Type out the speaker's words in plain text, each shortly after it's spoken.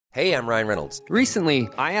Hey, I'm Ryan Reynolds. Recently,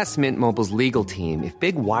 I asked Mint Mobile's legal team if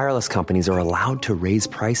big wireless companies are allowed to raise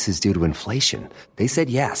prices due to inflation. They said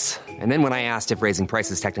yes. And then when I asked if raising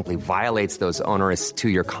prices technically violates those onerous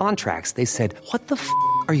two-year contracts, they said, "What the f***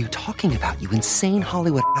 are you talking about, you insane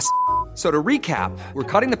Hollywood ass?" So to recap, we're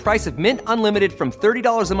cutting the price of Mint Unlimited from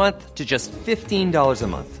 $30 a month to just $15 a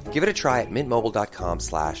month. Give it a try at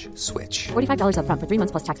mintmobile.com/switch. $45 up front for 3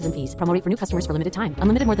 months plus taxes and fees. Promo rate for new customers for limited time.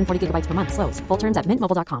 Unlimited more than 40 gigabytes per month. Slows full terms at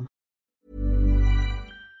mintmobile.com.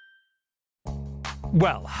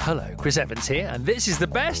 Well, hello, Chris Evans here, and this is the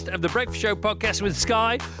best of the Breakfast Show podcast with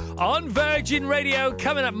Sky on Virgin Radio.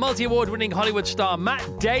 Coming up, multi-award-winning Hollywood star Matt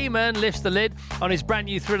Damon lifts the lid on his brand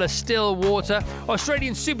new thriller Still Water.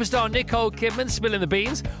 Australian superstar Nicole Kidman spilling the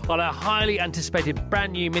beans on her highly anticipated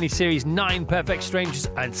brand new miniseries 9 Perfect Strangers.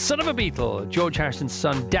 And son of a Beatle, George Harrison's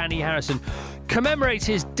son Danny Harrison commemorates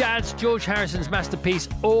his dad George Harrison's masterpiece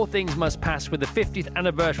All Things Must Pass with the 50th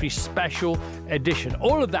anniversary special edition.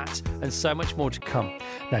 All of that and so much more to come.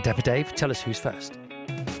 Now, Dapper Dave, tell us who's first.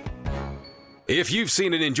 If you've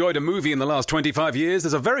seen and enjoyed a movie in the last 25 years,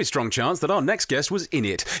 there's a very strong chance that our next guest was in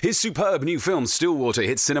it. His superb new film, Stillwater,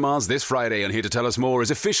 hits cinemas this Friday, and here to tell us more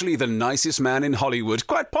is officially the nicest man in Hollywood,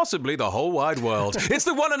 quite possibly the whole wide world. It's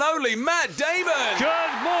the one and only Matt Damon!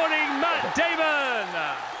 Good morning, Matt Damon!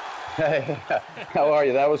 Hey, how are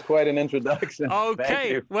you? That was quite an introduction.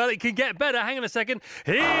 Okay, well, it can get better. Hang on a second.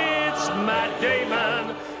 It's Matt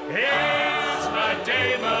Damon. It's Matt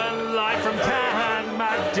Damon. Live from Cannes,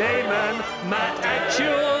 Matt Damon. Matt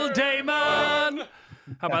Actual Damon.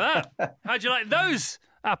 How about that? How'd you like those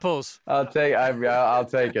apples? I'll take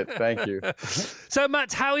it. Thank you. So,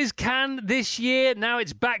 Matt, how is Cannes this year? Now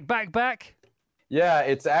it's back. Yeah,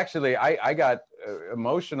 it's actually, I got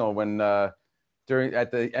emotional when... at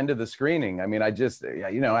the end of the screening. I mean, I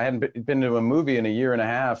hadn't been to a movie in a year and a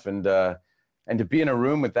half, and to be in a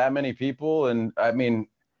room with that many people, and I mean,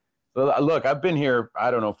 look, I've been here,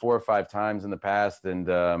 I don't know, 4 or 5 times in the past, and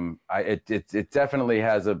it definitely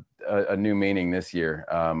has a new meaning this year.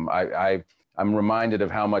 I'm reminded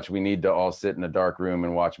of how much we need to all sit in a dark room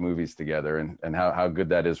and watch movies together, and how good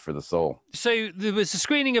that is for the soul. So there was a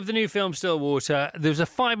screening of the new film Stillwater. There was a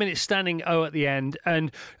 5-minute standing O at the end.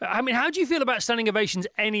 And I mean, how do you feel about standing ovations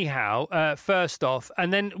anyhow, first off?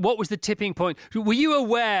 And then what was the tipping point? Were you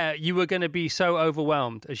aware you were going to be so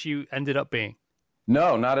overwhelmed as you ended up being?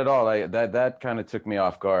 No, not at all. That kind of took me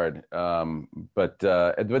off guard. But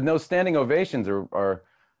no, standing ovations are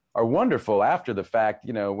wonderful after the fact,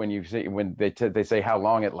 you know, when they say how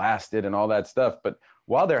long it lasted and all that stuff. But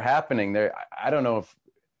while they're happening, I don't know if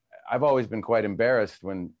I've always been quite embarrassed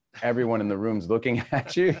when everyone in the room's looking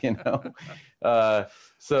at you, you know. I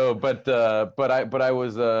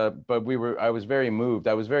was very moved.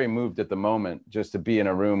 I was very moved at the moment just to be in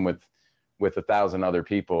a room with 1,000 other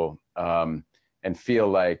people and feel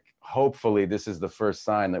like hopefully this is the first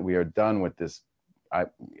sign that we are done with this. I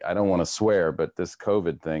don't want to swear, but this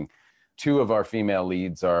COVID thing. 2 of our female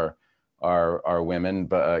leads are women,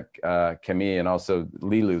 but Camille and also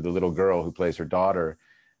Lilu, the little girl who plays her daughter.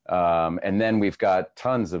 And then we've got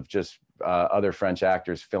tons of just other French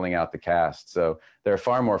actors filling out the cast. So there are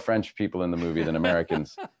far more French people in the movie than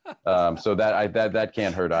Americans. So that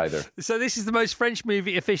can't hurt either. So this is the most French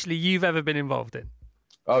movie officially you've ever been involved in?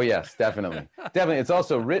 Oh, yes, definitely. Definitely. It's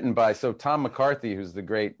also written by, Tom McCarthy, who's the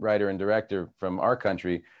great writer and director from our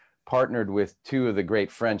country, partnered with 2 of the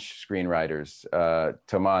great French screenwriters,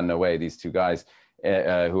 Thomas and Noé, these 2 guys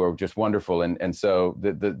who are just wonderful. And so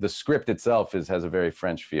the script itself has a very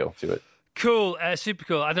French feel to it. Cool, super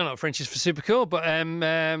cool. I don't know what French is for super cool, but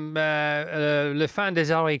Le Fin des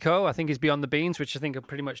Haricots, I think, is Beyond the Beans, which I think will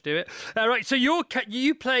pretty much do it. Right, so you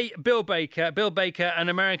play Bill Baker, an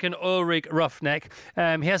American oil rig roughneck. He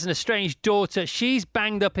has an estranged daughter. She's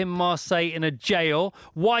banged up in Marseille in a jail.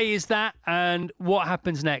 Why is that, and what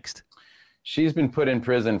happens next? She's been put in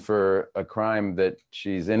prison for a crime that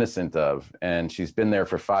she's innocent of, and she's been there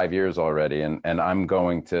for 5 years already, and I'm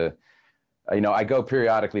going to... I go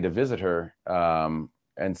periodically to visit her.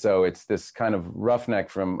 And so it's this kind of roughneck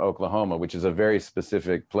from Oklahoma, which is a very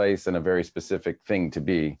specific place and a very specific thing to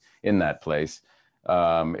be in that place.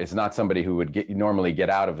 It's not somebody who would normally get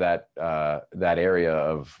out of that area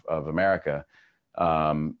of America.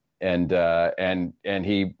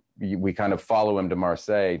 We kind of follow him to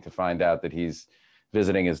Marseille to find out that he's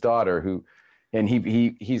visiting his daughter,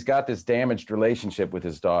 he's got this damaged relationship with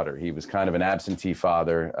his daughter. He was kind of an absentee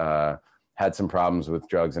father, had some problems with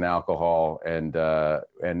drugs and alcohol, and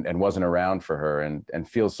wasn't around for her, and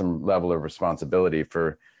feels some level of responsibility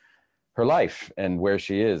for her life and where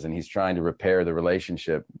she is. And he's trying to repair the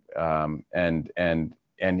relationship. And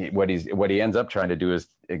what he ends up trying to do is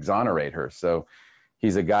exonerate her. So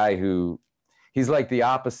he's a guy he's like the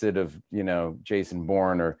opposite of, Jason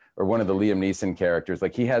Bourne or one of the Liam Neeson characters.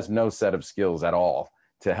 Like, he has no set of skills at all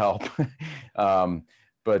to help.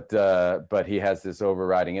 But he has this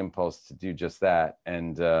overriding impulse to do just that.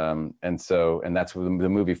 And that's what the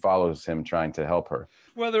movie follows him trying to help her.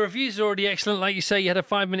 Well, the reviews are already excellent. Like you say, you had a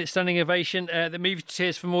 5-minute standing ovation. The movie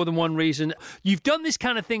tears for more than one reason. You've done this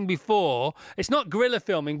kind of thing before. It's not guerrilla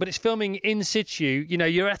filming, but it's filming in situ.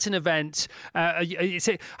 You're at an event.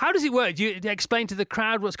 How does it work? Do you explain to the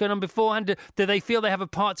crowd what's going on beforehand? Do they feel they have a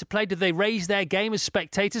part to play? Do they raise their game as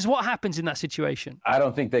spectators? What happens in that situation? I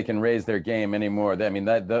don't think they can raise their game anymore. I mean,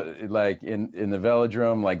 like in the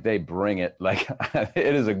Velodrome, like, they bring it. Like,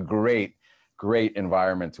 it is a great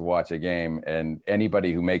environment to watch a game, and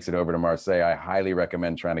anybody who makes it over to Marseille, I highly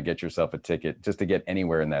recommend trying to get yourself a ticket just to get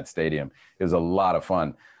anywhere in that stadium. It was a lot of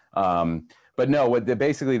fun. But no,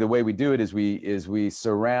 basically the way we do it is we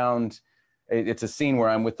surround. It's a scene where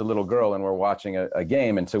I'm with the little girl and we're watching a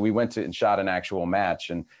game, and so we went to and shot an actual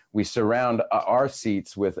match, and we surround our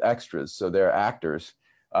seats with extras, so they're actors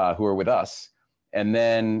who are with us, and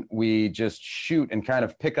then we just shoot and kind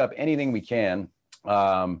of pick up anything we can.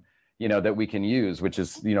 That we can use, which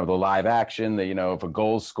is, the live action, if a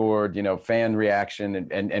goal's scored, fan reaction,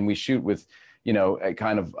 and we shoot with, a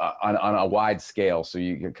kind of on a wide scale. So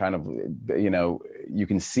you can kind of, you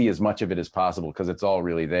can see as much of it as possible because it's all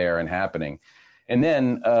really there and happening. And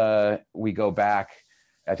then we go back.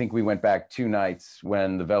 I think we went back 2 nights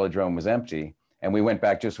when the Velodrome was empty, and we went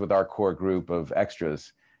back just with our core group of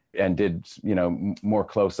extras and did, more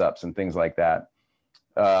close-ups and things like that.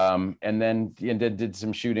 And then did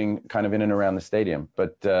some shooting kind of in and around the stadium,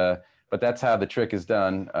 but that's how the trick is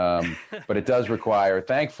done. But it does require,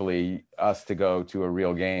 thankfully, us to go to a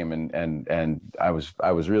real game, and I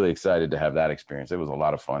was really excited to have that experience. It was a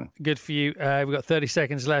lot of fun. Good for you. We've got 30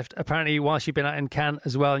 seconds left. Apparently, whilst you've been out in Cannes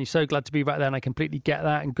as well, and you're so glad to be back there, and I completely get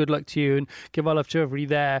that. And good luck to you, and give our love to everybody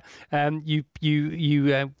there. You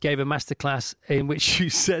gave a masterclass in which you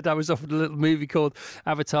said I was offered a little movie called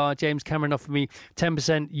Avatar. James Cameron offered me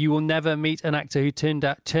 10%. You will never meet an actor who turned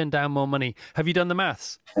down more money. Have you done the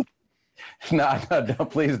maths? No,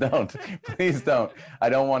 please don't. Please don't. I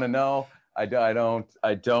don't want to know. I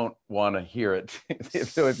don't want to hear it.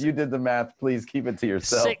 So if you did the math, please keep it to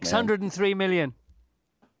yourself. 603 million.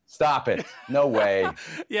 Stop it. No way.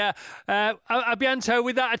 Yeah. Abianto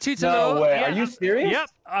with that, a 2-0. No way. Yeah. Are you serious? Yep,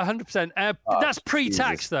 100%. That's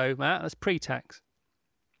pre-tax, Jesus. Though, Matt. That's pre-tax.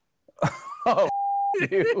 Oh,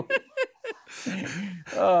 you.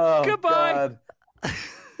 Oh, goodbye. God.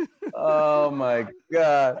 Oh my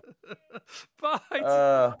God.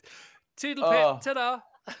 Bye. Toodle pip. Ta-da.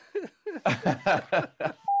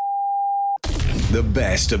 The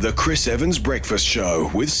best of the Chris Evans Breakfast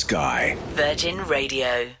Show with Sky. Virgin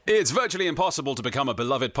Radio. It's virtually impossible to become a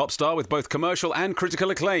beloved pop star with both commercial and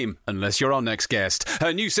critical acclaim, unless you're our next guest.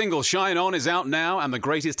 Her new single, Shine On, is out now, and the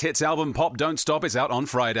greatest hits album, Pop Don't Stop, is out on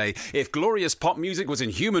Friday. If glorious pop music was in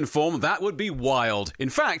human form, that would be Wilde. In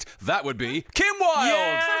fact, that would be Kim Wilde!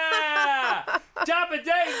 Yeah! Dabba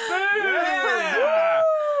day, boo! Yeah!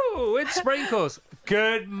 Woo! With sprinkles.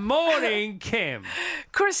 Good morning, Kim.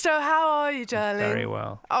 Christo, how are you, darling? Very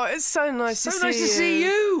well. Oh, it's so nice to see you. So nice to see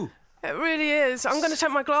you. It really is. I'm going to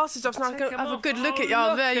take my glasses off so I can have a good look at you.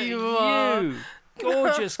 Oh, there you are. You.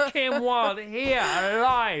 Gorgeous Kim Wilde here,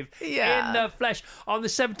 alive, in the flesh, on the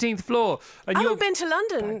 17th floor. And I haven't been to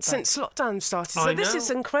London since lockdown started, so this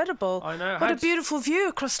is incredible. I know. What a beautiful view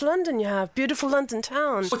across London you have. Beautiful London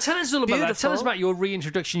town. Well, tell us all about that. Tell us about your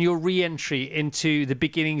reintroduction, your re-entry into the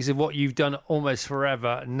beginnings of what you've done almost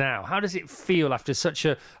forever now. How does it feel after such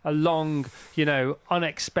a long,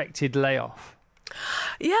 unexpected layoff?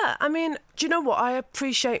 Yeah, I mean, do you know what? I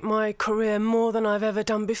appreciate my career more than I've ever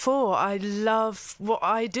done before. I love what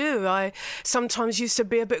I do. I sometimes used to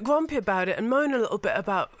be a bit grumpy about it and moan a little bit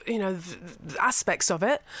about, the aspects of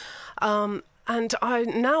it. And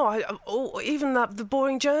even the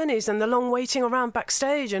boring journeys and the long waiting around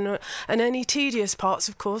backstage and any tedious parts,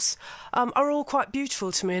 of course, are all quite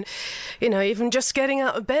beautiful to me. And, even just getting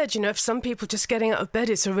out of bed, for some people just getting out of bed,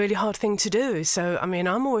 it's a really hard thing to do. So, I mean,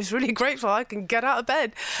 I'm always really grateful I can get out of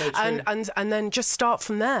bed and then just start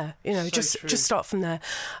from there, just start from there.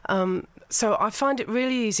 So I find it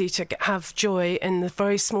really easy to have joy in the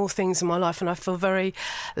very small things in my life, and I feel very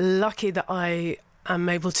lucky that I am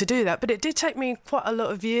able to do that. But it did take me quite a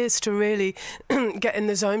lot of years to really get in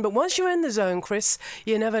the zone. But once you're in the zone, Chris,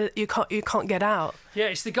 you can't get out. Yeah,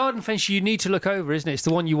 it's the garden fence you need to look over, isn't it? It's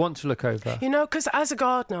the one you want to look over. You know, because as a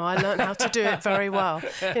gardener, I learned how to do it very well.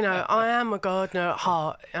 You know, I am a gardener at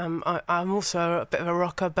heart. I'm also a bit of a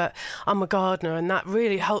rocker, but I'm a gardener, and that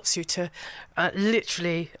really helps you to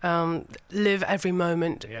literally live every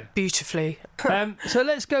moment beautifully. So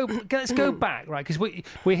let's go back, right? Because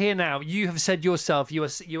we're here now. You have said yourself you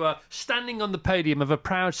are standing on the podium of a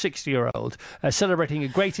proud 60-year-old celebrating a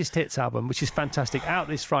greatest hits album, which is fantastic, out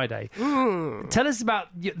this Friday. Tell us about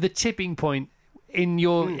the tipping point in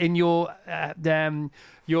your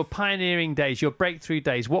pioneering days, your breakthrough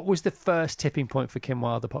days. What was the first tipping point for Kim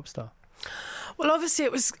Wilde, the pop star? Well, obviously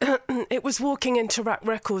it was walking into Rack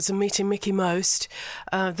Records and meeting Mickey Most,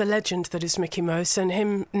 the legend that is Mickey Most, and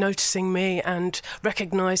him noticing me and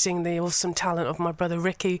recognising the awesome talent of my brother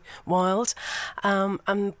Ricky Wilde,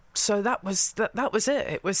 and so that was it.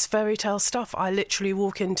 It was fairy tale stuff. I literally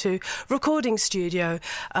walk into recording studio,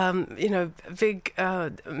 big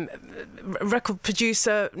record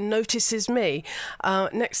producer notices me.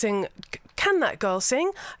 Next thing, can that girl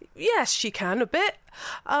sing? Yes, she can a bit.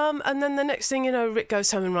 And then the next thing you know, Rick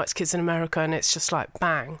goes home and writes Kids in America, and it's just like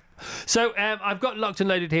bang. So I've got locked and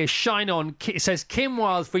loaded here. Shine On. It says Kim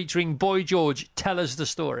Wilde featuring Boy George. Tell us the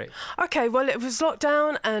story. Okay, well, it was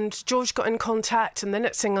lockdown and George got in contact, and the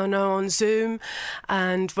next thing I know, on Zoom,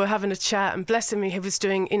 and we're having a chat, and bless him, he was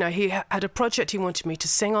doing, he had a project he wanted me to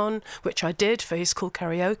sing on, which I did for his cool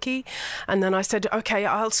karaoke. And then I said, okay,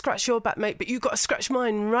 I'll scratch your back, mate, but you got to scratch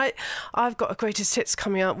mine, right? I've got a greatest hits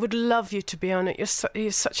coming out. Would love you to be on it.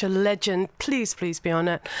 You're such a legend. Please be on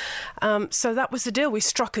it. So that was the deal. We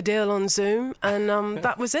struck a deal on Zoom, and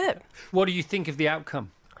that was it. What do you think of the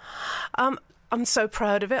outcome? I'm so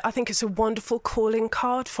proud of it. I think it's a wonderful calling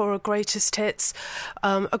card for a greatest hits.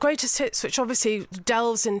 A greatest hits which obviously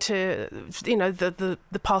delves into, the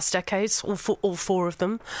past decades, all four of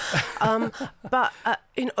them. But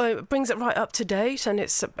it brings it right up to date, and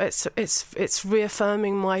it's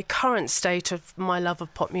reaffirming my current state of my love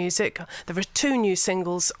of pop music. There are 2 new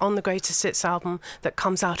singles on the Greatest Hits album that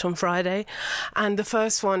comes out on Friday, and the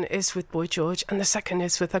first one is with Boy George, and the second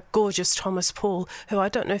is with a gorgeous Thomas Paul, who I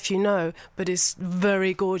don't know if you know, but is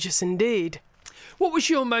very gorgeous indeed. What was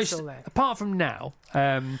your most, apart from now,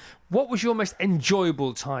 what was your most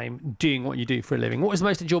enjoyable time doing what you do for a living? What was the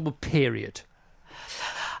most enjoyable period?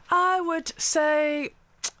 I would say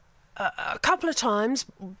a couple of times.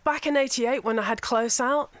 Back in '88 when I had Close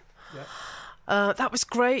Out. Yep. That was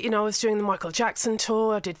great. I was doing the Michael Jackson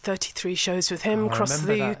tour. I did 33 shows with him across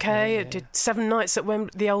the UK. I did 7 nights at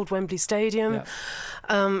the old Wembley Stadium. Yeah.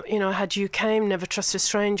 I had You Came, Never Trust a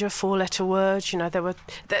Stranger, 4-letter words. There were.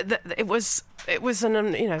 It was an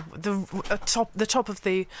the top of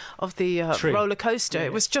the roller coaster. Yeah.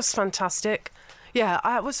 It was just fantastic. Yeah,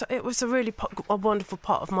 it was a really a wonderful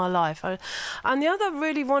part of my life. And the other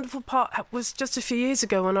really wonderful part was just a few years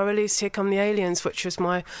ago when I released Here Come the Aliens, which was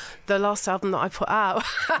the last album that I put out.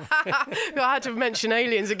 I had to mention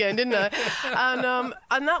aliens again, didn't I?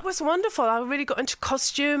 And that was wonderful. I really got into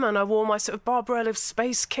costume, and I wore my sort of Barbarella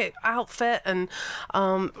space kit outfit, and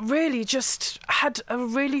really just had a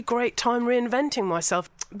really great time reinventing myself.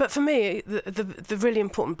 But for me, the really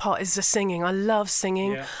important part is the singing. I love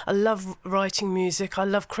singing. Yeah. I love writing music. I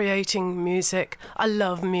love creating music. I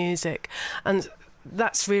love music, and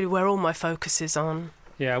that's really where all my focus is on.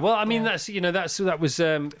 Yeah, well, I mean, that was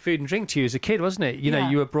food and drink to you as a kid, wasn't it?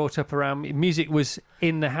 You were brought up around music. Was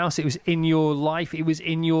in the house. It was in your life. It was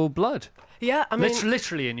in your blood. Yeah, I mean...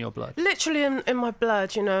 Literally in your blood. Literally in my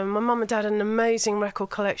blood, My mum and dad had an amazing record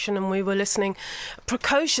collection, and we were listening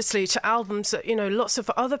precociously to albums that, lots of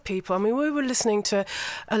other people... I mean, we were listening to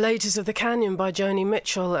Ladies of the Canyon by Joni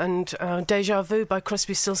Mitchell and Deja Vu by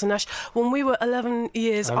Crosby, Stills and Nash when we were 11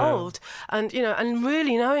 years old. And, and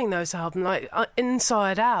really knowing those albums, like,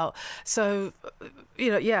 inside out. So...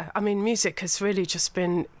 I mean, music has really just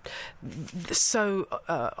been so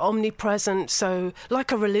omnipresent, so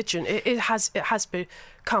like a religion. It has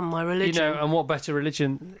become my religion. And what better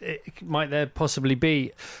religion might there possibly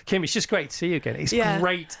be? Kim, it's just great to see you again. It's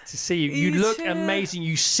great to see you. You look amazing.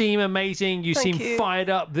 You seem amazing. You seem fired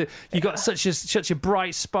up. You got such a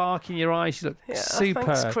bright spark in your eyes. You look superb.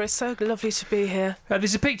 Thanks, Chris. So lovely to be here.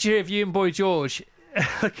 There's a picture here of you and Boy George.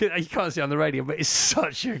 You can't see it on the radio, but it's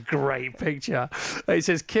such a great picture. It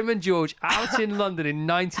says Kim and George out in London in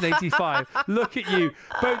 1985. Look at you.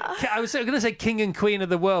 Both, I was going to say King and Queen of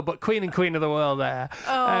the World, but Queen and Queen of the World there.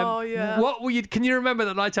 Oh, yeah. What were you? Can you remember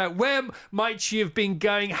that night out? Where might you have been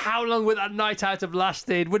going? How long would that night out have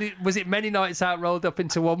lasted? Was it many nights out rolled up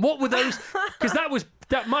into one? What were those? Because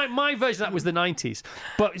my version of that was the 90s.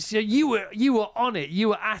 But so you were on it. You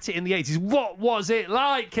were at it in the 80s. What was it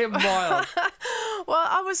like, Kim Wilde? Well,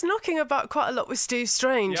 I was knocking about quite a lot with Steve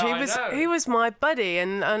Strange. Yeah, he was my buddy,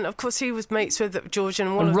 and of course he was mates with George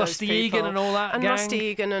and one of Rusty those people. Egan and all that and gang. Rusty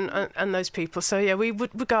Egan and those people. So yeah, we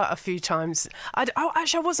would go out a few times.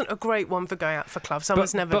 Actually, I wasn't a great one for going out for clubs. I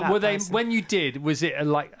was never. But were they person. when you did? Was it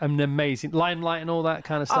like an amazing Limelight and all that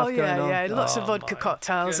kind of stuff going on? Yeah, lots of vodka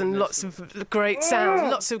cocktails and lots of great sounds,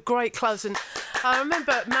 lots of great clubs. And I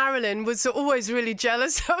remember Marilyn was always really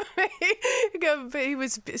jealous of me. But he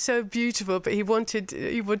was so beautiful, but he wanted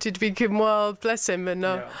to be Kim Wilde, bless him.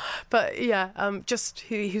 And but yeah, just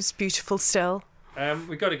he was beautiful still.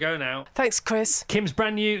 We've got to go now. Thanks, Chris. Kim's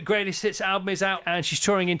brand new Greatest Hits album is out, and she's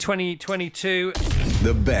touring in 2022.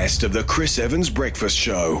 The best of the Chris Evans Breakfast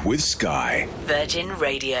Show with Sky. Virgin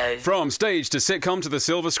Radio. From stage to sitcom to the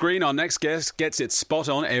silver screen, our next guest gets it spot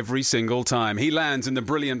on every single time. He lands in the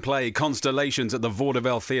brilliant play Constellations at the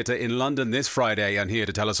Vaudeville Theatre in London this Friday, and here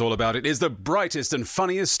to tell us all about it is the brightest and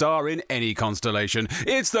funniest star in any constellation.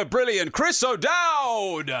 It's the brilliant Chris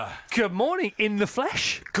O'Dowd! Good morning, in the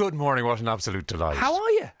flesh. Good morning, what an absolute delight. How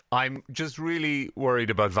are you? I'm just really worried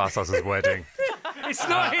about Vassos' wedding. It's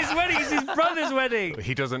not his wedding, it's his brother's wedding.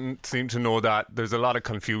 He doesn't seem to know that. There's a lot of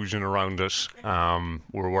confusion around it.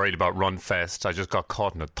 We're worried about Runfest. I just got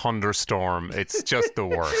caught in a thunderstorm. It's just the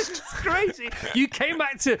worst. It's crazy. You came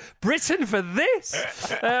back to Britain for this.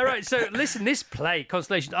 Right, so listen, this play,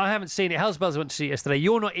 Constellation, I haven't seen it. Hells Bells, I went to see it yesterday.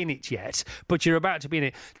 You're not in it yet, but you're about to be in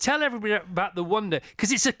it. Tell everybody about the wonder,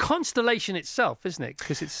 because it's a constellation itself, isn't it?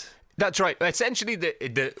 Because it's... That's right. Essentially,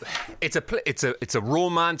 it's a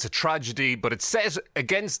romance, a tragedy, but it's set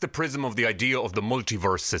against the prism of the idea of the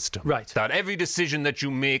multiverse system. Right. That every decision that you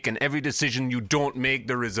make and every decision you don't make,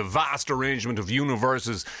 there is a vast arrangement of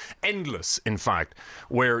universes, endless, in fact,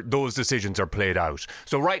 where those decisions are played out.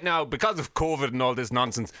 So right now, because of COVID and all this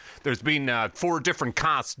nonsense, there's been 4 different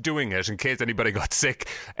casts doing it, in case anybody got sick.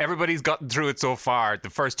 Everybody's gotten through it so far. The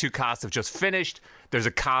first 2 casts have just finished. There's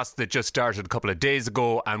a cast that just started a couple of days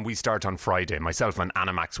ago, and we start on Friday, myself and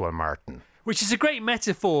Anna Maxwell Martin. Which is a great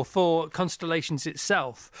metaphor for Constellations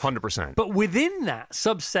itself. 100%. But within that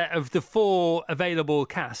subset of the 4 available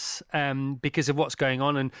casts, because of what's going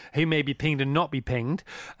on and who may be pinged and not be pinged,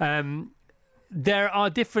 there are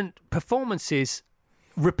different performances,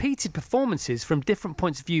 repeated performances from different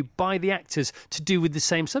points of view by the actors to do with the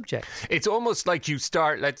same subject. It's almost like you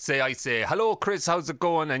start, let's say I say, hello Chris, how's it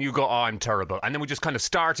going? And you go, oh, I'm terrible. And then we just kind of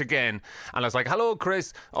start again. And I was like, hello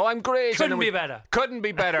Chris, oh, I'm great. Couldn't be better. Couldn't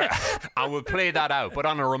be better. And we'll play that out, but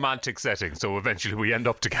on a romantic setting. So eventually we end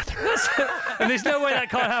up together. And there's no way that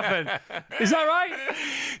can't happen. Is that right?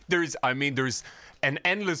 There's an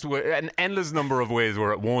endless number of ways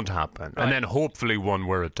where it won't happen, right. And then hopefully one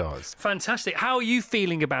where it does. Fantastic. How are you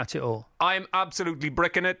feeling about it all? I'm absolutely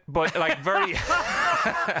bricking it, but like very...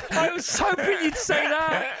 I was hoping you'd say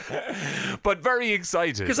that. But very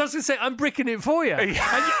excited. Because I was going to say, I'm bricking it for you. And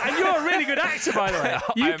you're a really good actor, by the way.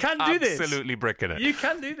 You can do this. Absolutely bricking it. You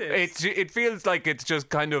can do this. It feels like it's just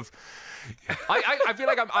kind of... I feel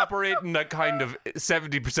like I'm operating at kind of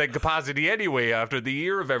 70% capacity anyway after the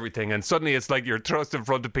year of everything, and suddenly it's like you're thrust in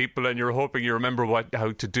front of people and you're hoping you remember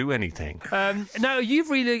how to do anything. Now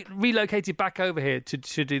you've relocated back over here to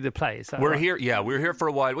do the play. Is that we're right? here. Yeah, we're here for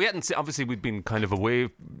a while. We hadn't obviously we'd been kind of away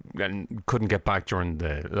and couldn't get back during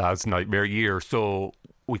the last nightmare year, so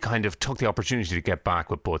we kind of took the opportunity to get back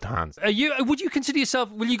with both hands. Would you consider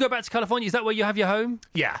yourself, will you go back to California? Is that where you have your home?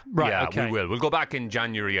 Yeah. Right, yeah, okay. we will. We'll go back in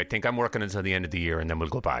January, I think. I'm working until the end of the year and then we'll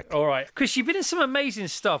go back. All right. Chris, you've been in some amazing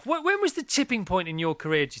stuff. When was the tipping point in your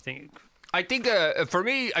career, do you think? I think for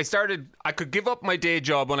me, I could give up my day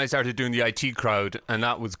job when I started doing the IT crowd, and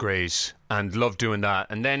that was great and loved doing that.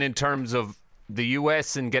 And then in terms of the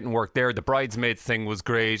US and getting work there, the bridesmaid thing was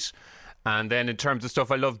great. And then in terms of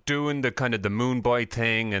stuff I love doing, the kind of the Moon Boy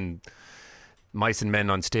thing and Mice and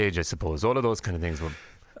Men on Stage, I suppose. All of those kind of things were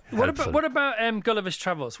helpful. What about Gulliver's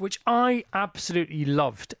Travels, which I absolutely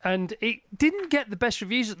loved, and it didn't get the best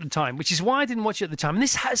reviews at the time, which is why I didn't watch it at the time. And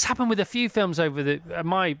this has happened with a few films over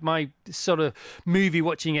my sort of movie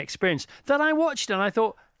watching experience that I watched, and I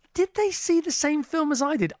thought, did they see the same film as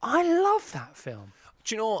I did? I love that film.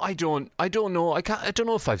 Do you know, I don't know. I don't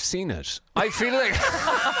know if I've seen it. I feel like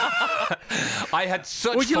I had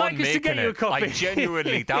such Would you fun like us to making get you a it. copy? I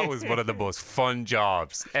genuinely, that was one of the most fun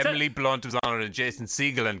jobs. Emily Blunt was on it and Jason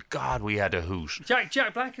Segel, and God, we had a hoot. Jack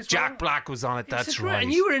Black as well. Jack Black was on it, that's right.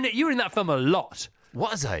 And you were in it. You were in that film a lot.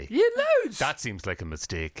 Was I? Yeah, loads. That seems like a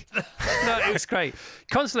mistake. No, it was great.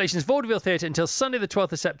 Constellations, Vaudeville Theatre until Sunday the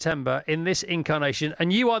 12th of September in this incarnation,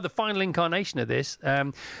 and you are the final incarnation of this.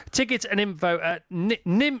 Tickets and info at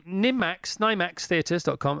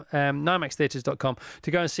NYMAXtheatres.com, NYMAXtheatres.com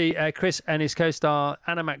to go and see Chris and his co-star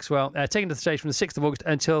Anna Maxwell taking to the stage from the 6th of August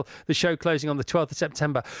until the show closing on the 12th of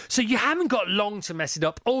September. So you haven't got long to mess it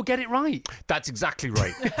up or get it right. That's exactly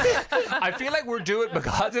right. I feel like we're doing,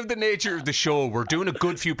 because of the nature of the show, we're doing a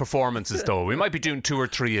good few performances though. We might be doing 2 or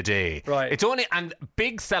 3 a day. Right. It's only, and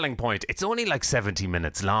big selling point, it's only like 70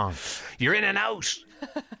 minutes long. You're in and out.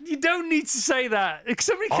 You don't need to say that.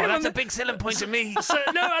 Somebody came That's on a big selling point to me.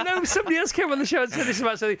 No, I know somebody else came on the show and said this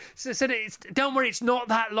about something. Said don't worry, it's not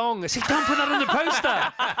that long. I said, don't put that on the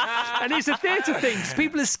poster. And it's a theatre thing.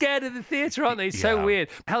 People are scared of the theatre, aren't they? It's so weird.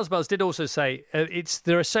 Hellsbells did also say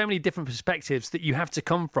there are so many different perspectives that you have to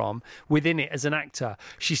come from within it as an actor.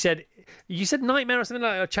 She said, you said nightmare or something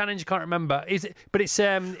like that, or challenge, I can't remember. But it's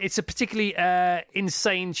a particularly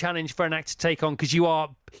insane challenge for an actor to take on, because you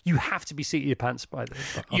have to be seating your pants by the.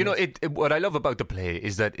 You know, what I love about the play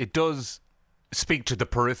is that it does speak to the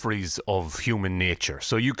peripheries of human nature.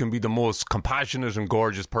 So you can be the most compassionate and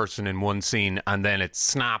gorgeous person in one scene, and then it's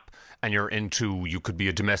snap, and you could be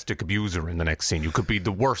a domestic abuser in the next scene. You could be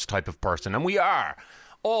the worst type of person, and we are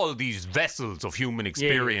all these vessels of human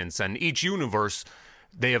experience, and each universe,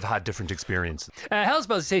 they have had different experiences.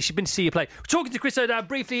 Hellsbells says she's been to see you play. We're talking to Chris O'Dowd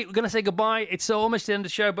briefly. We're going to say goodbye. It's almost the end of the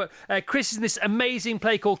show, but Chris is in this amazing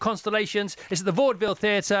play called Constellations. It's at the Vaudeville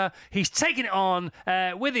Theatre. He's taking it on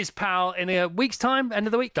with his pal in a week's time, end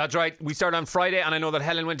of the week. That's right. We start on Friday, and I know that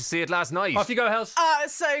Helen went to see it last night. Off you go, Hells.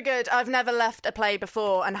 It's so good. I've never left a play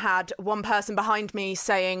before and had one person behind me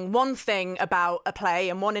saying one thing about a play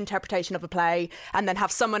and one interpretation of a play, and then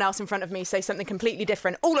have someone else in front of me say something completely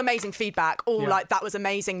different. All amazing feedback. All like, that was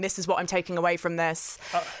amazing. This is what I'm taking away from this.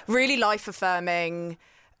 Really life affirming,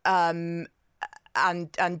 and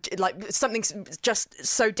like something just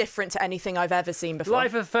so different to anything I've ever seen before.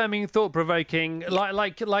 Life affirming, thought provoking,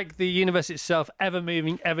 like the universe itself, ever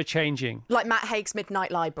moving, ever changing. Like Matt Haig's Midnight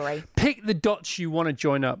Library. Pick the dots you want to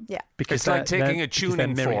join up. Yeah, because it's like taking a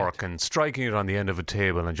tuning fork and striking it on the end of a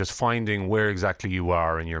table and just finding where exactly you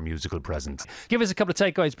are in your musical presence. Give us a couple of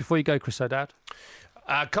takeaways before you go, Chris O'Dowd.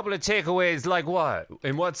 A couple of takeaways, like what?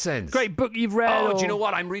 In what sense? Great book you've read. Oh, do you know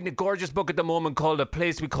what? I'm reading a gorgeous book at the moment called A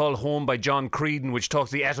Place We Call Home by John Creedon, which talks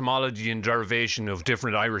the etymology and derivation of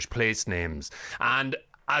different Irish place names. And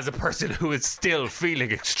as a person who is still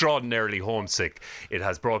feeling extraordinarily homesick, it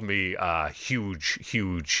has brought me huge,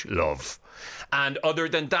 huge love. And other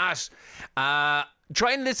than that,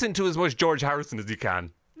 try and listen to as much George Harrison as you can.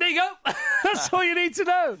 There you go. That's all you need to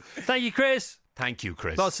know. Thank you, Chris. Thank you,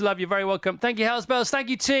 Chris. Lots of love. You're very welcome. Thank you, Hellsbells. Thank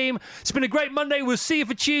you, team. It's been a great Monday. We'll see you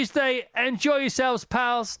for Tuesday. Enjoy yourselves,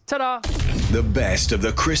 pals. Ta-da. The best of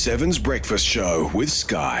the Chris Evans Breakfast Show with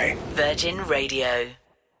Sky. Virgin Radio.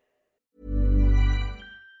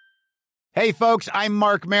 Hey, folks, I'm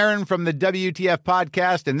Mark Maron from the WTF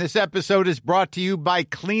Podcast, and this episode is brought to you by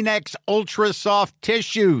Kleenex Ultra Soft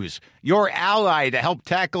Tissues, your ally to help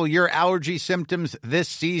tackle your allergy symptoms this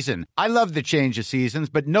season. I love the change of seasons,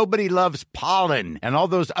 but nobody loves pollen and all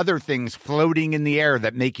those other things floating in the air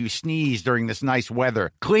that make you sneeze during this nice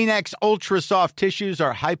weather. Kleenex Ultra Soft Tissues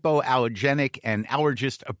are hypoallergenic and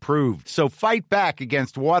allergist approved, so fight back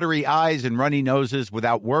against watery eyes and runny noses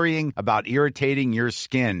without worrying about irritating your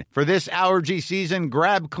skin. For this allergy season,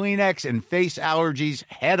 grab Kleenex and face allergies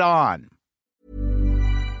head on.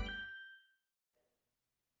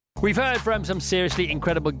 We've heard from some seriously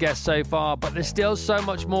incredible guests so far, but there's still so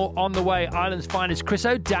much more on the way. Ireland's finest Chris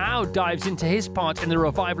O'Dowd dives into his part in the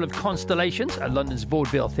revival of Constellations at London's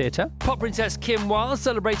Vaudeville Theatre. Pop princess Kim Wilde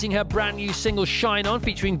celebrating her brand new single Shine On,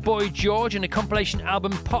 featuring Boy George, and a compilation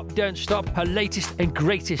album Pop Don't Stop, her latest and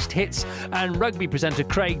greatest hits. And rugby presenter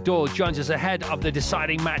Craig Doyle joins us ahead of the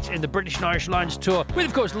deciding match in the British and Irish Lions tour, with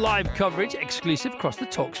of course live coverage exclusive across the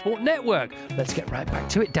TalkSport network. Let's get right back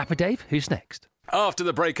to it. Dapper Dave, who's next? After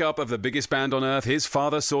the breakup of the biggest band on earth, his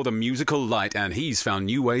father saw the musical light, and he's found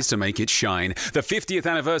new ways to make it shine. The 50th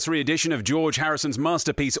anniversary edition of George Harrison's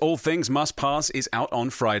masterpiece, All Things Must Pass, is out on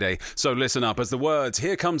Friday. So listen up as the words,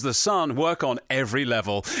 "Here Comes the Sun," work on every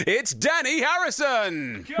level. It's Danny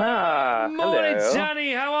Harrison! Morning, hello.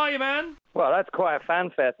 Danny. How are you, man? Well, that's quite a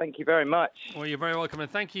fanfare. Thank you very much. Well, you're very welcome, and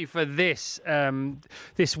thank you for this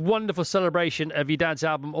this wonderful celebration of your dad's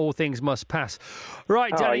album, All Things Must Pass.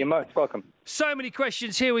 Right, Danny. You're most welcome. So many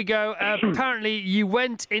questions. Here we go. Apparently, you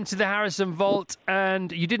went into the Harrison vault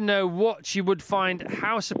and you didn't know what you would find.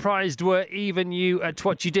 How surprised were even you at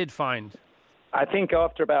what you did find? I think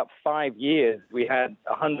after about 5 years, we had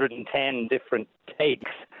 110 different takes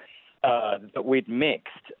that we'd mixed.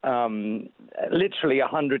 Literally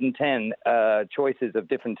 110 choices of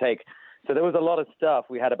different takes. So there was a lot of stuff.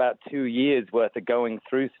 We had about 2 years worth of going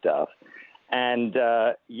through stuff. And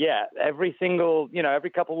every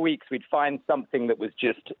couple of weeks we'd find something that was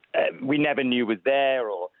just, we never knew was there,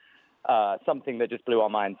 or something that just blew our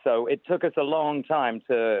minds. So it took us a long time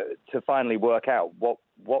to finally work out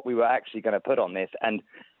what we were actually going to put on this and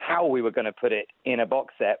how we were going to put it in a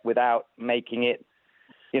box set without making it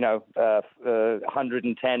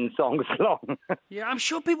 110 songs long. Yeah, I'm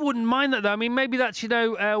sure people wouldn't mind that, though. I mean, maybe that's,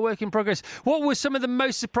 work in progress. What were some of the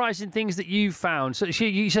most surprising things that you found? So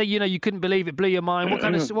you say, you couldn't believe it, blew your mind. What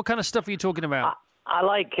kind of stuff are you talking about? I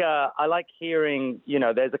like hearing,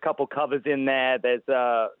 there's a couple covers in there. There's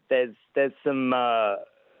some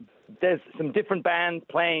different bands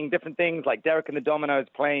playing different things, like Derek and the Dominoes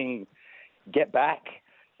playing Get Back.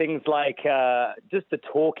 Things like just the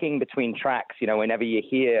talking between tracks, whenever you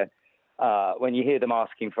hear them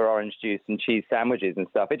asking for orange juice and cheese sandwiches and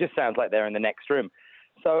stuff, it just sounds like they're in the next room.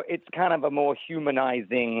 So it's kind of a more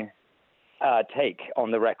humanizing take on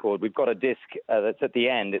the record. We've got a disc that's at the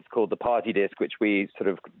end. It's called the Party Disc, which we sort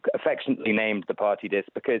of affectionately named the Party Disc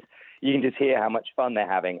because you can just hear how much fun they're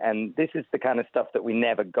having. And this is the kind of stuff that we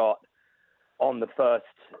never got on the first,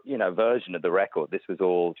 version of the record. This was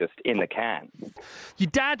all just in the can. Your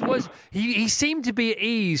dad was, he seemed to be at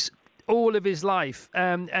ease all of his life.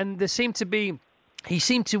 And he seemed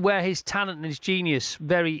to wear his talent and his genius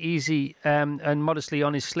very easy and modestly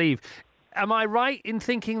on his sleeve. Am I right in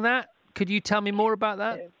thinking that? Could you tell me more about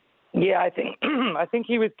that? Yeah, I think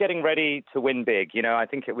he was getting ready to win big. I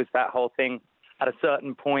think it was that whole thing. At a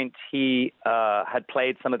certain point, he had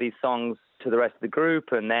played some of these songs to the rest of the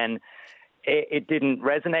group, and then it didn't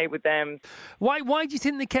resonate with them. Why do you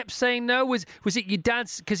think they kept saying no? Was it your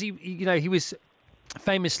dad's? Because he was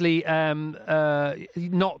famously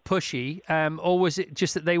not pushy, or was it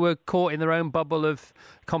just that they were caught in their own bubble of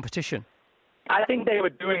competition? I think they were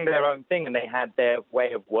doing their own thing and they had their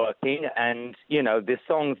way of working, and the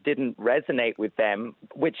songs didn't resonate with them,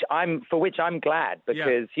 which I'm glad,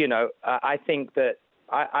 because I think that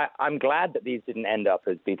I'm glad that these didn't end up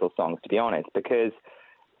as Beatles songs, to be honest, because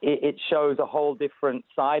it shows a whole different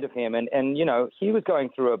side of him. And he was going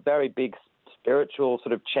through a very big spiritual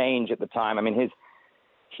sort of change at the time. I mean,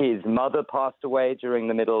 his mother passed away during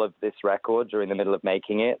the middle of this record, during the middle of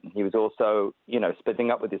making it. He was also, splitting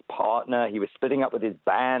up with his partner. He was splitting up with his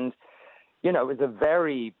band. It was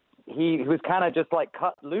he was kind of just like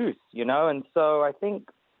cut loose, And so I think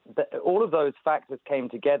that all of those factors came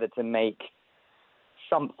together to make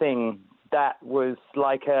something that was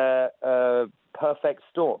like a perfect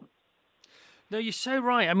storm. No, you're so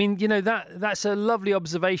right. I mean, that's a lovely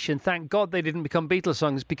observation. Thank God they didn't become Beatles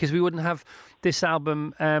songs, because we wouldn't have this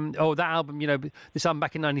album, this album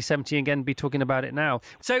back in 1970, again, be talking about it now.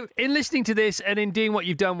 So in listening to this and in doing what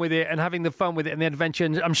you've done with it and having the fun with it and the adventure,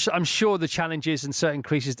 and I'm sure the challenges and certain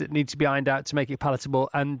creases that need to be ironed out to make it palatable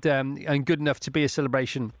and good enough to be a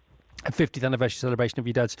celebration, a 50th anniversary celebration of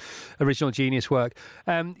your dad's original genius work.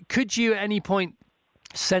 Could you at any point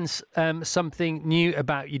sense something new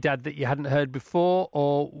about your dad that you hadn't heard before,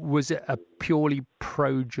 or was it a purely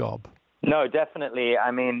pro job? No, definitely.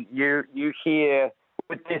 I mean, you hear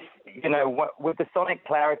with this, with the sonic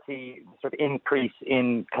clarity, sort of increase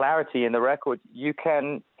in clarity in the record, you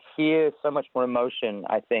can hear so much more emotion,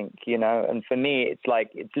 I think, and for me,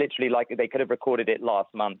 it's literally like they could have recorded it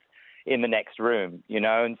last month in the next room,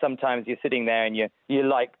 and sometimes you're sitting there and you're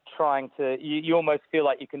like trying to, you almost feel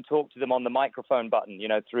like you can talk to them on the microphone button,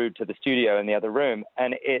 through to the studio in the other room.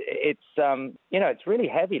 And it's really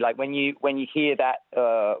heavy. Like when you hear that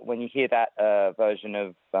version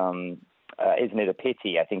of, Isn't It a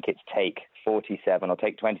Pity? I think it's take 47 or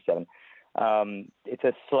take 27. It's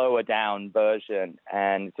a slower down version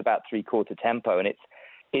and it's about 3/4 tempo. And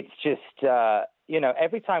it's just,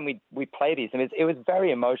 every time we play these, and it was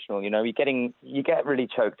very emotional. You get really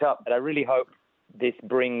choked up. But I really hope this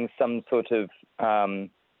brings some sort of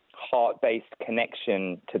heart-based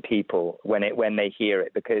connection to people when they hear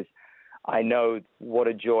it, because I know what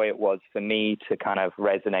a joy it was for me to kind of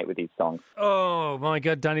resonate with these songs. Oh, my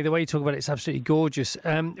God, Danny, the way you talk about it is absolutely gorgeous.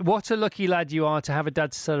 What a lucky lad you are to have a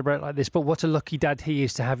dad to celebrate like this, but what a lucky dad he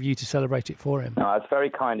is to have you to celebrate it for him. No, it's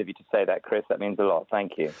very kind of you to say that, Chris. That means a lot.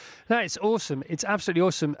 Thank you. No, it's awesome. It's absolutely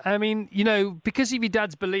awesome. I mean, because of your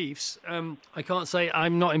dad's beliefs, I can't say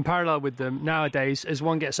I'm not in parallel with them nowadays as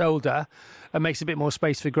one gets older and makes a bit more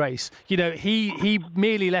space for grace. He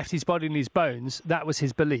merely left his body and his bones. That was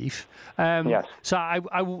his belief. Yes. So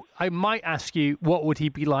I might ask you, what would he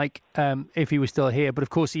be like if he was still here? But of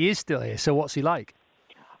course, he is still here. So what's he like?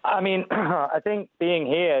 I mean, I think being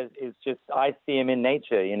here is just, I see him in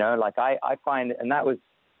nature, like I find, and that was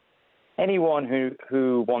anyone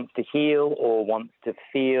who wants to heal or wants to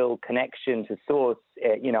feel connection to source,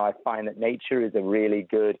 I find that nature is a really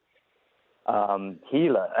good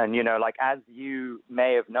healer. And, like as you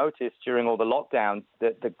may have noticed during all the lockdowns,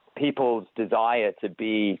 that the people's desire to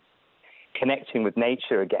be connecting with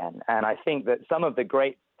nature again. And I think that some of the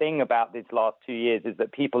great thing about these last 2 years is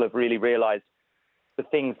that people have really realized the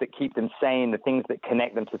things that keep them sane, the things that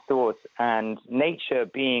connect them to source, and nature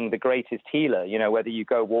being the greatest healer, whether you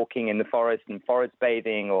go walking in the forest and forest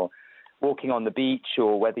bathing or walking on the beach,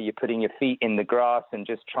 or whether you're putting your feet in the grass and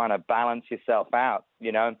just trying to balance yourself out,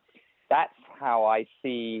 that's how I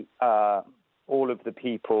see all of the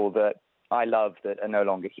people that I love that are no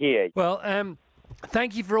longer here. Well,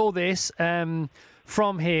 thank you for all this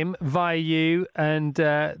from him via you and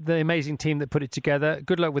the amazing team that put it together.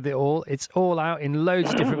 Good luck with it all. It's all out in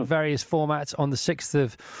loads of different various formats on the 6th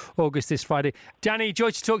of August this Friday. Danny,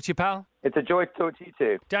 joy to talk to you, pal. It's a joy to talk to you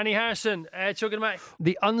too. Danny Harrison, talking about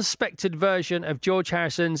the unspected version of George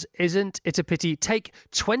Harrison's Isn't It a Pity? Take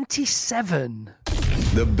 27.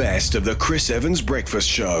 The best of the Chris Evans Breakfast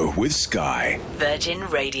Show with Sky. Virgin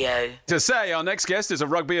Radio. To say our next guest is a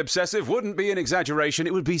rugby obsessive wouldn't be an exaggeration.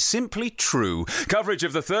 It would be simply true. Coverage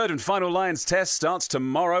of the third and final Lions test starts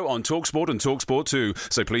tomorrow on TalkSport and TalkSport 2.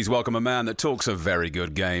 So please welcome a man that talks a very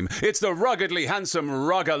good game. It's the ruggedly handsome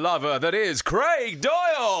rugger lover that is Craig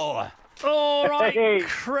Doyle. All right, Hey.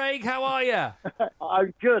 Craig, how are you?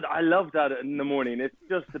 I'm good. I love that in the morning. It's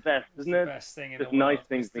just the best, isn't it? Best thing in just the world. nice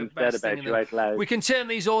things It's the being best said thing about in you the- out loud. We can turn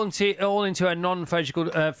these all into a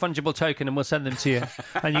non-fungible token, and we'll send them to you,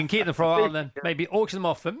 and you can keep them for a while, and then maybe auction them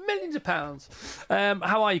off for millions of pounds.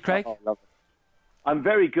 How are you, Craig? Oh, love it. I'm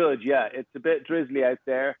very good. Yeah, it's a bit drizzly out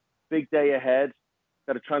there. Big day ahead.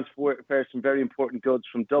 Got to transfer some very important goods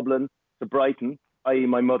from Dublin to Brighton, i.e.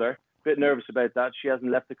 my mother. Bit nervous about that. She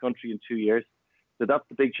hasn't left the country in 2 years. So that's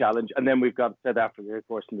the big challenge. And then we've got South Africa, of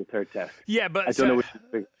course, in the third test. Yeah, but I don't know which is the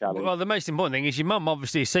biggest challenge. Well, the most important thing is your mum,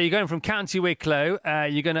 obviously. So you're going from County Wicklow.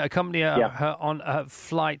 You're going to accompany her on a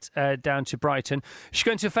flight down to Brighton. She's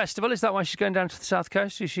going to a festival. Is that why she's going down to the South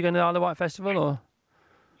Coast? Is she going to the Isle of Wight Festival, or?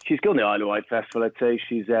 She's going to the Isle of Wight Festival, I'd say.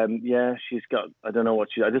 She's got, I don't know what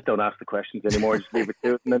I just don't ask the questions anymore. Just leave it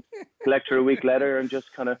to it and then collect her a week later and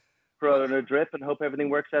just kind of throw it on her drip and hope everything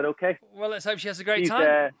works out okay. Well, let's hope she has a great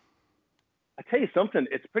time. I tell you something,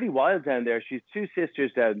 it's pretty wild down there. She's two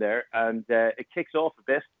sisters down there, and it kicks off a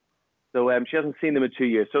bit. So she hasn't seen them in 2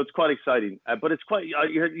 years, so it's quite exciting. But it's quite.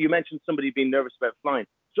 You mentioned somebody being nervous about flying.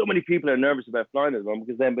 So many people are nervous about flying at the moment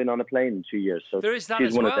because they haven't been on a plane in 2 years. So there is that she's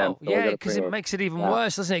as one well. of them, so yeah, because it makes it even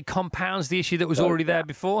worse, doesn't it? It compounds the issue that was already there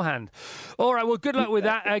beforehand. All right, well, good luck with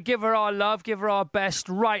that. Give her our love, give her our best.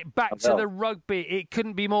 Right, back to the rugby. It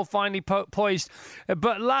couldn't be more finely poised.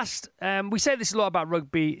 But last, we say this a lot about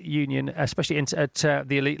rugby union, especially at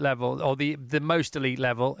the elite level, or the most elite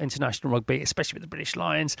level, international rugby, especially with the British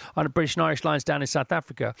Lions and the British and Irish Lions down in South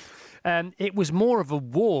Africa. It was more of a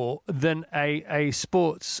war than a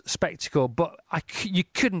sports spectacle. But you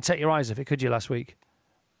couldn't take your eyes off it, could you, last week?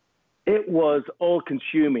 It was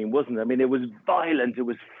all-consuming, wasn't it? I mean, it was violent, it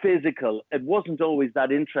was physical. It wasn't always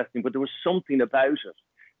that interesting, but there was something about it.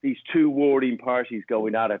 These two warring parties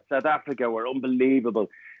going at it. South Africa were unbelievably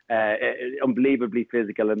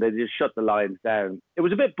physical, and they just shut the Lions down. It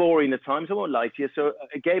was a bit boring at times, I won't lie to you. So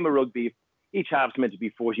a game of rugby, each half's meant to be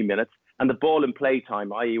 40 minutes, and the ball and play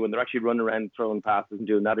time, i.e. when they're actually running around throwing passes and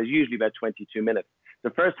doing that, is usually about 22 minutes. The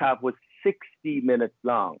first half was 60 minutes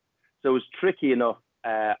long, so it was tricky enough.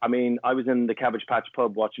 I mean, I was in the Cabbage Patch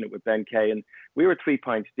pub watching it with Ben Kay, and we were 3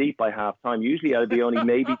 pints deep by half time. Usually I'd be only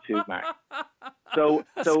maybe 2, Mark. So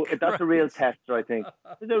that's a real tester, I think.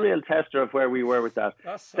 It's a real tester of where we were with that.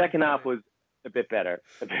 Second half was a bit better.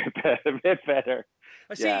 A bit better.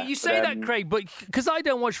 I see, you say that, Craig, but because I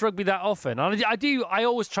don't watch rugby that often. I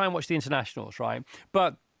always try and watch the internationals, right?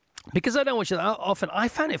 But Because I don't watch it that often, I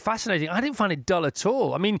found it fascinating. I didn't find it dull at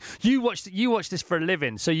all. I mean, you watch this for a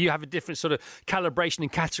living, so you have a different sort of calibration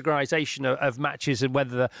and categorization of matches and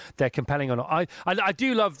whether they're compelling or not. I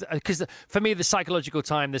do love, because for me, there's psychological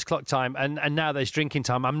time, there's clock time, and now there's drinking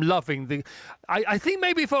time. I'm loving the... I think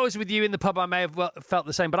maybe if I was with you in the pub, I may have felt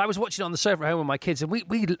the same, but I was watching it on the sofa at home with my kids, and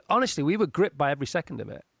we honestly, we were gripped by every second of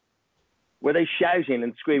it. Were they shouting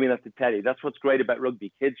and screaming at the telly? That's what's great about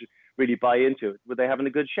rugby. Kids really buy into it. Were they having a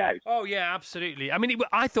good shout? Oh, yeah, absolutely. I mean,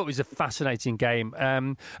 I thought it was a fascinating game.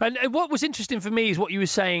 And what was interesting for me is what you were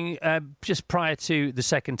saying just prior to the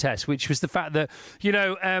second test, which was the fact that,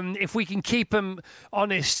 if we can keep them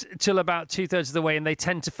honest till about 2/3 of the way and they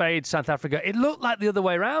tend to fade South Africa, it looked like the other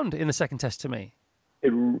way around in the second test to me.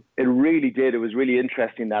 It really did. It was really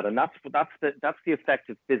interesting and that's the effect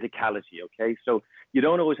of physicality. Okay, so you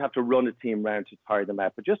don't always have to run a team round to tire them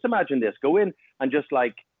out. But just imagine this: go in and just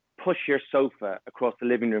push your sofa across the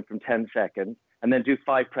living room from 10 seconds, and then do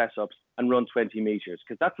 5 press ups and run 20 meters,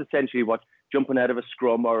 because that's essentially what jumping out of a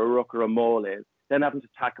scrum or a ruck or a maul is. Then having to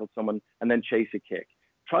tackle someone and then chase a kick.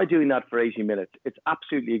 Try doing that for 80 minutes. It's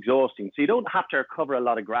absolutely exhausting. So you don't have to cover a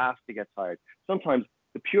lot of grass to get tired. Sometimes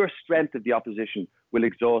the pure strength of the opposition will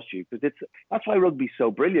exhaust you, because that's why rugby's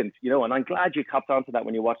so brilliant, and I'm glad you copped onto that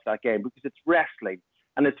when you watched that game, because it's wrestling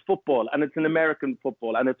and it's football and it's an American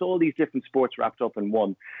football and it's all these different sports wrapped up in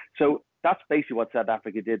one. So that's basically what South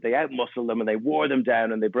Africa did. They out-muscled them and they wore them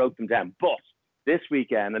down and they broke them down. But this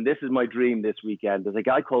weekend, and this is my dream this weekend, there's a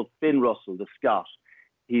guy called Finn Russell, the Scot.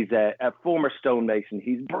 He's a former stonemason.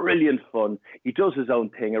 He's brilliant fun. He does his own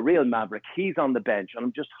thing, a real maverick. He's on the bench, and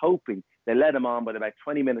I'm just hoping they let him on with about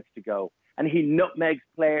 20 minutes to go. And he nutmegs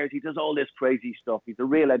players. He does all this crazy stuff. He's a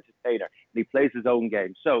real entertainer, and he plays his own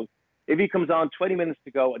game. So if he comes on 20 minutes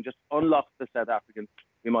to go and just unlocks the South Africans,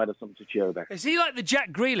 we might have something to cheer about. Is he like the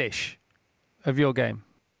Jack Grealish of your game?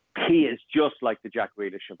 He is just like the Jack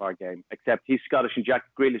Grealish of our game, except he's Scottish and Jack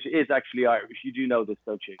Grealish is actually Irish. You do know this,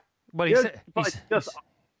 don't you? Well, he's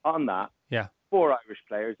on that, yeah, 4 Irish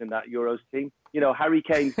players in that Euros team. Harry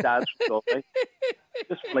Kane's dad's from Galway.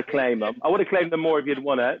 Just want to claim them. I would have claimed them more if you'd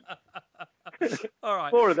won it. All right,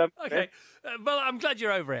 4 of them. Okay, well, I'm glad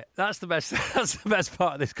you're over it. That's the best. That's the best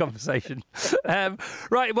part of this conversation.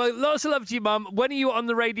 Right. Well, lots of love to you, Mum. When are you on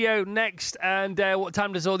the radio next? And what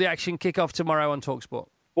time does all the action kick off tomorrow on TalkSport?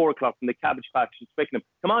 4 o'clock from the Cabbage Patch in Twickenham.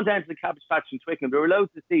 Come on down to the Cabbage Patch in Twickenham. There were loads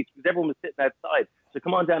of seats because everyone was sitting outside. So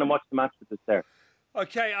come on down and watch the match with us there.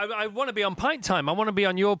 Okay, I want to be on pint time. I want to be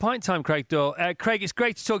on your pint time, Craig Dorr. Craig, it's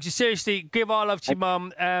great to talk to you. Seriously, give our love to your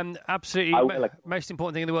mum. Absolutely, most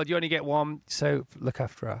important thing in the world. You only get one, so look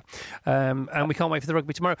after her. And we can't wait for the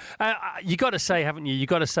rugby tomorrow. You got to say, haven't you? You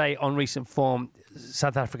got to say, on recent form,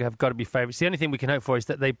 South Africa have got to be favourites. The only thing we can hope for is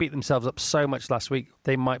that they beat themselves up so much last week,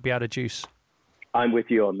 they might be out of juice. I'm with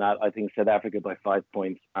you on that. I think South Africa by 5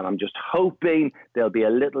 points, and I'm just hoping they'll be a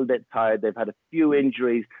little bit tired. They've had a few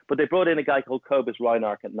injuries, but they brought in a guy called Cobus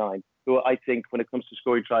Reinark at 9, who I think, when it comes to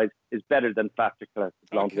scoring tries, is better than Factor Clark, the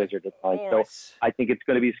blonde lizard at 9. So I think it's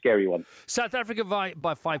going to be a scary one. South Africa by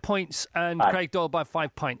 5 points, and Craig Dorr by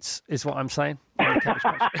 5 pints, is what I'm saying.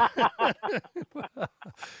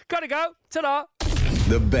 Gotta go. Ta-da.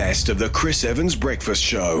 The best of the Chris Evans Breakfast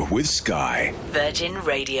Show with Sky. Virgin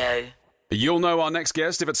Radio. You'll know our next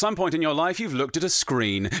guest if at some point in your life you've looked at a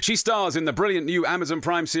screen. She stars in the brilliant new Amazon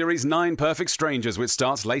Prime series 9 Perfect Strangers, which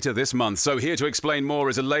starts later this month. So here to explain more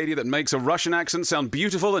is a lady that makes a Russian accent sound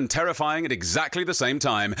beautiful and terrifying at exactly the same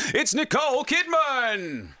time. It's Nicole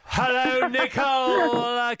Kidman! Hello,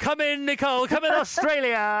 Nicole. Come in, Nicole. Come in,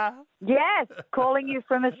 Australia. Yes, calling you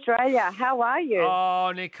from Australia. How are you?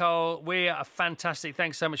 Oh, Nicole, we are fantastic.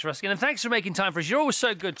 Thanks so much for asking. And thanks for making time for us. You're always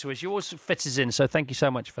so good to us. You always fit us in. So thank you so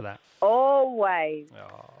much for that. Always.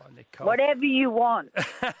 Oh, Nicole. Whatever you want.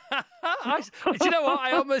 Do you know what?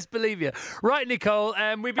 I almost believe you. Right, Nicole,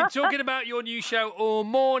 we've been talking about your new show all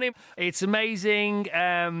morning. It's amazing.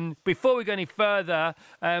 Before we go any further,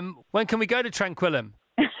 when can we go to Tranquillum?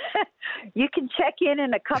 You can check in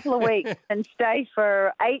a couple of weeks and stay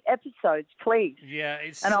for 8 episodes, please. Yeah,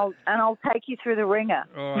 it's and I'll take you through the ringer.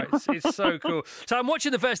 All right, it's so cool. So I'm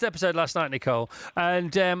watching the first episode last night, Nicole,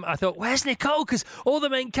 and I thought, where's Nicole? Because all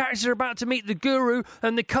the main characters are about to meet the guru,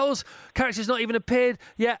 and Nicole's character's not even appeared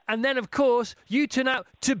yet. And then, of course, you turn out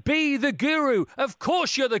to be the guru. Of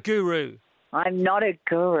course, you're the guru. I'm not a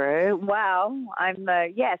guru. Well, I'm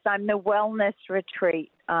the wellness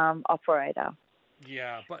retreat operator.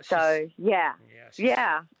 Yeah, but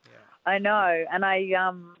yeah, I know, and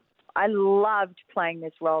I loved playing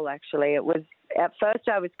this role. Actually, it was at first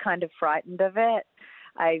I was kind of frightened of it.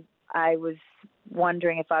 I was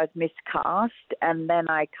wondering if I was miscast, and then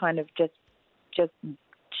I kind of just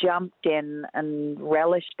jumped in and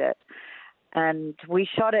relished it. And we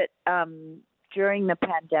shot it during the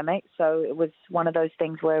pandemic, so it was one of those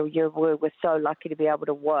things where we were so lucky to be able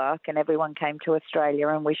to work, and everyone came to Australia,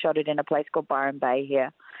 and we shot it in a place called Byron Bay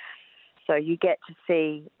here. So you get to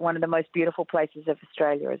see one of the most beautiful places of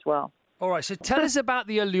Australia as well. All right, so tell us about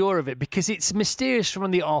the allure of it, because it's mysterious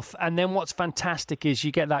from the off, and then what's fantastic is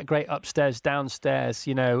you get that great upstairs, downstairs,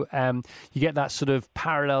 you get that sort of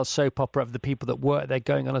parallel soap opera of the people that work there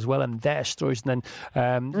going on as well, and their stories, and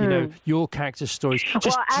then, your character's stories.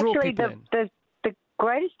 Just draw people in. The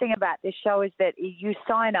greatest thing about this show is that you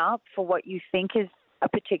sign up for what you think is a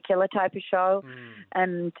particular type of show,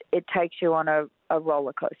 and it takes you on a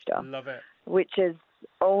roller coaster. Love it. Which is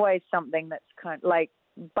always something that's kind of like,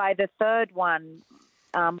 by the third one,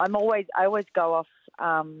 I always go off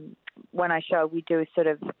when I show. We do sort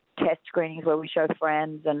of test screenings where we show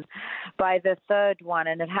friends, and by the third one,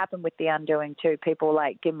 and it happened with The Undoing too, people were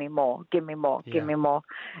like, give me more, give me more, give me more,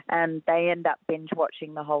 and they end up binge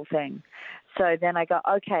watching the whole thing. So then I go,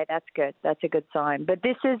 okay, that's good, that's a good sign. But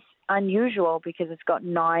this is unusual because it's got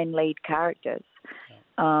 9 lead characters,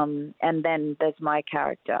 and then there's my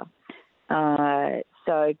character.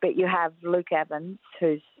 But you have Luke Evans,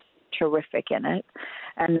 who's terrific in it,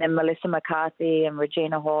 and then Melissa McCarthy and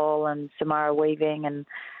Regina Hall and Samara Weaving, and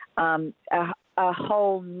a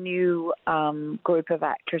whole new group of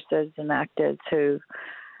actresses and actors who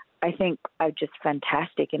I think are just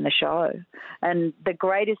fantastic in the show. And the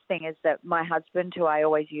greatest thing is that my husband, who I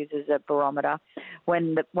always use as a barometer,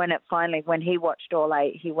 when he watched all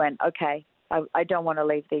 8, he went, okay, I don't want to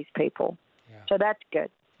leave these people. Yeah. So that's good.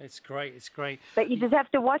 It's great. It's great. But you just have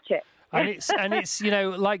to watch it. And it's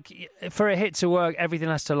like for a hit to work, everything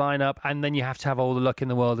has to line up, and then you have to have all the luck in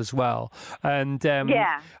the world as well. And and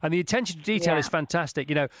the attention to detail is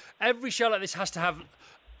fantastic. Every show like this has to have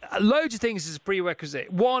loads of things as a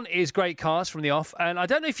prerequisite. One is great cast from the off, and I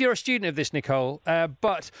don't know if you're a student of this, Nicole,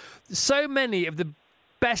 but so many of the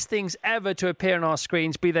best things ever to appear on our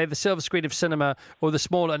screens, be they the silver screen of cinema or the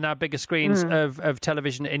smaller and now bigger screens of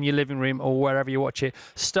television in your living room or wherever you watch it,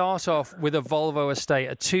 start off with a Volvo estate,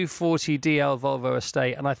 a 240 DL Volvo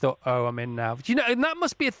estate. And I thought, oh, I'm in now. And that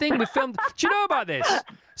must be a thing with film. Do you know about this?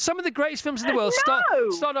 Some of the greatest films in the world start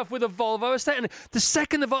off with a Volvo estate. And the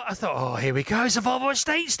second I thought, oh, here we go. It's a Volvo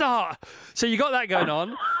estate start. So you got that going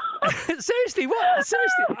on. Seriously, what?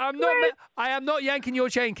 Seriously, I am not yanking your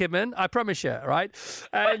chain, Kidman. I promise you, right?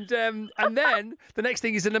 And then the next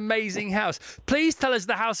thing is an amazing house. Please tell us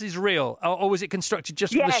the house is real, or was it constructed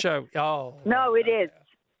just for the show? Oh, no, it is.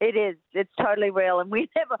 It is. It's totally real, and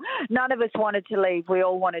none of us wanted to leave. We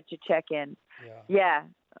all wanted to check in. Yeah.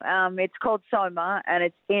 It's called Soma, and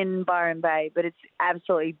it's in Byron Bay, but it's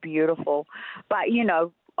absolutely beautiful. But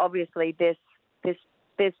obviously this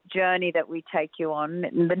journey that we take you on,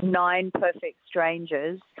 the 9 perfect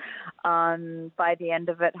strangers, by the end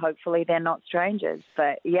of it, hopefully they're not strangers.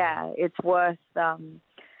 But it's worth,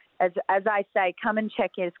 as I say, come and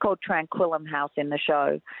check in. It's called Tranquillum House in the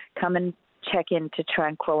show. Come and check into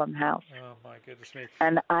Tranquillum House. Oh, my goodness me.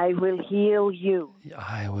 And I will heal you.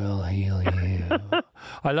 I will heal you.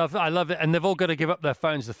 I love it. And they've all got to give up their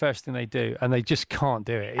phones the first thing they do, and they just can't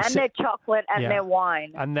do it. And their chocolate and their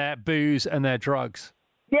wine. And their booze and their drugs.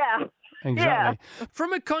 Yeah. Exactly. Yeah.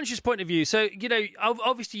 From a conscious point of view, so,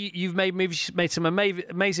 obviously you've made movies, made some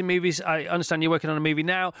amazing movies. I understand you're working on a movie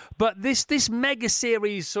now, but this mega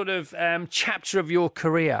series sort of chapter of your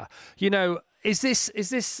career, is this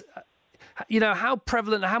how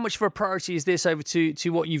prevalent, how much of a priority is this over to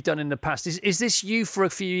what you've done in the past? Is this you for a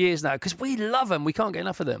few years now? Because we love them. We can't get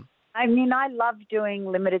enough of them. I mean, I love doing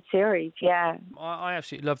limited series, yeah. I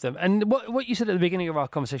absolutely love them. And what you said at the beginning of our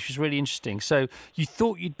conversation was really interesting. So you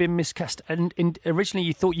thought you'd been miscast, and originally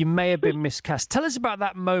you thought you may have been miscast. Tell us about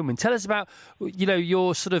that moment. Tell us about,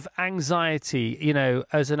 your sort of anxiety,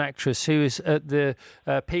 as an actress who is at the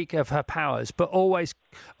peak of her powers, but always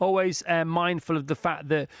mindful of the fact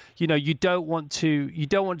that, you don't want to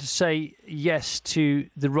say yes to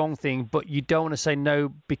the wrong thing, but you don't want to say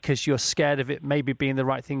no because you're scared of it maybe being the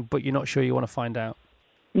right thing, but you're not sure you want to find out.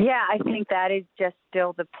 Yeah, I think that is just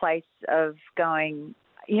still the place of going,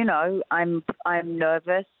 I'm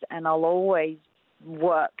nervous, and I'll always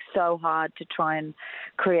work so hard to try and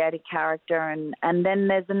create a character, and then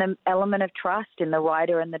there's an element of trust in the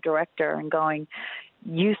writer and the director, and going,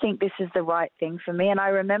 you think this is the right thing for me? And I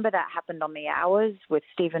remember that happened on The Hours with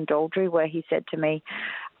Stephen Daldry, where he said to me,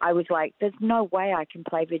 I was like, there's no way I can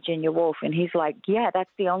play Virginia Woolf. And he's like, yeah, that's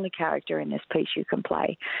the only character in this piece you can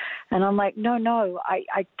play. And I'm like, no,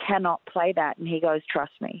 I cannot play that. And he goes,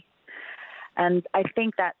 trust me. And I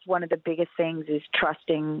think that's one of the biggest things is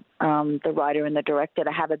trusting the writer and the director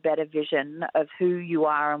to have a better vision of who you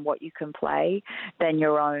are and what you can play than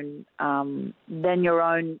your own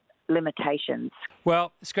limitations.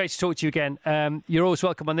 Well, it's great to talk to you again. You're always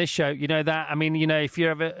welcome on this show. You know that. I mean, if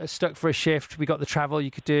you're ever stuck for a shift, we got the travel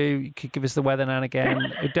you could do. You could give us the weather now and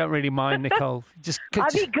again. I don't really mind, Nicole.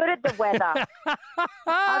 I'd be good at the weather.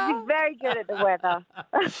 I'd be very good at the weather.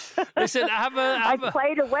 Listen, I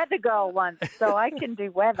played a weather girl once, so I can do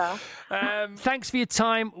weather. Thanks for your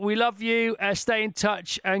time. We love you. Stay in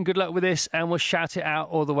touch and good luck with this. And we'll shout it out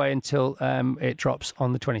all the way until it drops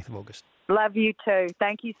on the 20th of August. Love you too.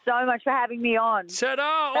 Thank you so much for having me on.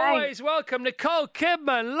 Ta-da! Always welcome, Nicole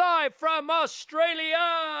Kidman, live from Australia.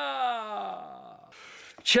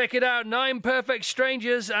 Check it out, 9 Perfect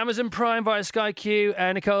Strangers, Amazon Prime via Sky Q.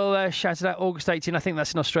 Nicole shouted out August 18. I think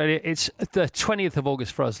that's in Australia. It's the 20th of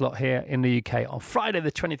August for us lot here in the UK. On Friday,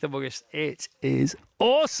 the 20th of August, it is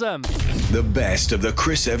awesome. The best of the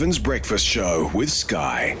Chris Evans Breakfast Show with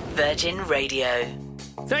Sky. Virgin Radio.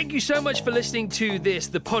 Thank you so much for listening to this,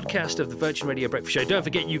 the podcast of the Virgin Radio Breakfast Show. Don't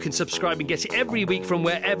forget you can subscribe and get it every week from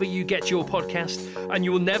wherever you get your podcast, and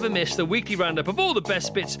you will never miss the weekly roundup of all the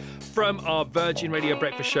best bits from our Virgin Radio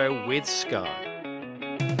Breakfast Show with Sky.